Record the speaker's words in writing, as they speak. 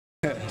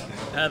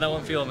How did that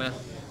one feel, man?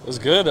 It was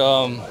good.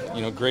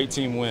 Great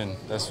team win.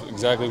 That's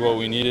exactly what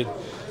we needed.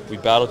 We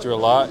battled through a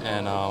lot,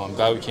 and I'm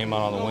glad we came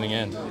out on the winning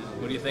end.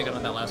 What are you thinking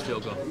on that last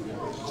field goal?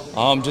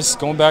 Just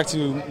going back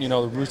to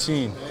the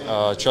routine,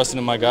 trusting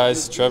in my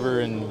guys, Trevor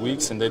and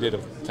Weeks, and they did a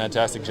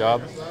fantastic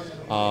job.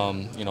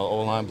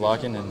 O-line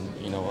blocking, and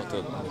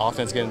the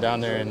offense getting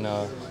down there and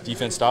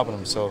defense stopping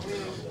them. So,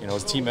 it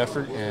was a team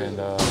effort, and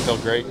it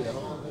felt great.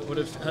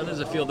 How does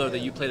it feel, though, that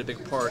you played a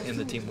big part in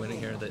the team winning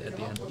here at the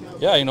end?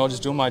 Yeah,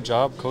 just doing my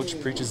job. Coach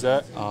preaches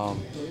that.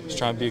 Just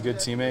trying to be a good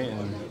teammate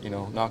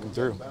and, knock them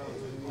through.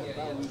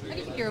 How do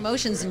you keep your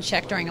emotions in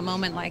check during a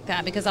moment like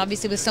that? Because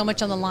obviously with so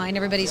much on the line,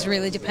 everybody's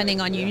really depending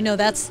on you.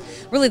 That's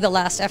really the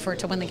last effort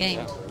to win the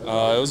game. It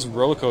was a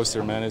roller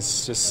coaster, man.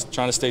 It's just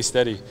trying to stay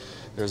steady.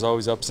 There's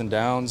always ups and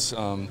downs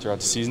throughout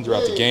the season,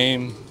 throughout the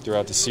game,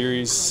 throughout the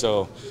series.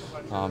 So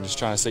just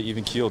trying to stay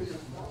even-keeled.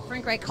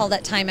 Frank Reich called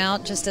that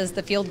timeout just as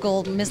the field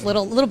goal missed.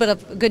 Little bit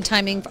of good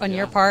timing on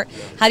your part.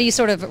 How do you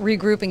sort of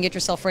regroup and get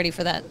yourself ready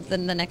for the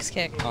next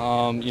kick?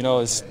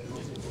 It's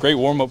a great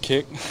warm-up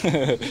kick.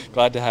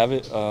 Glad to have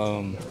it.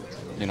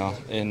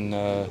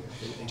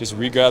 Just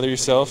regather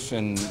yourself,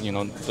 and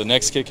the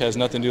next kick has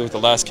nothing to do with the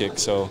last kick.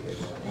 So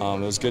it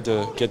was good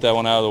to get that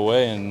one out of the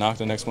way and knock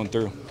the next one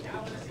through.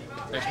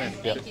 Thanks, man.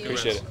 Yeah,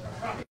 appreciate it.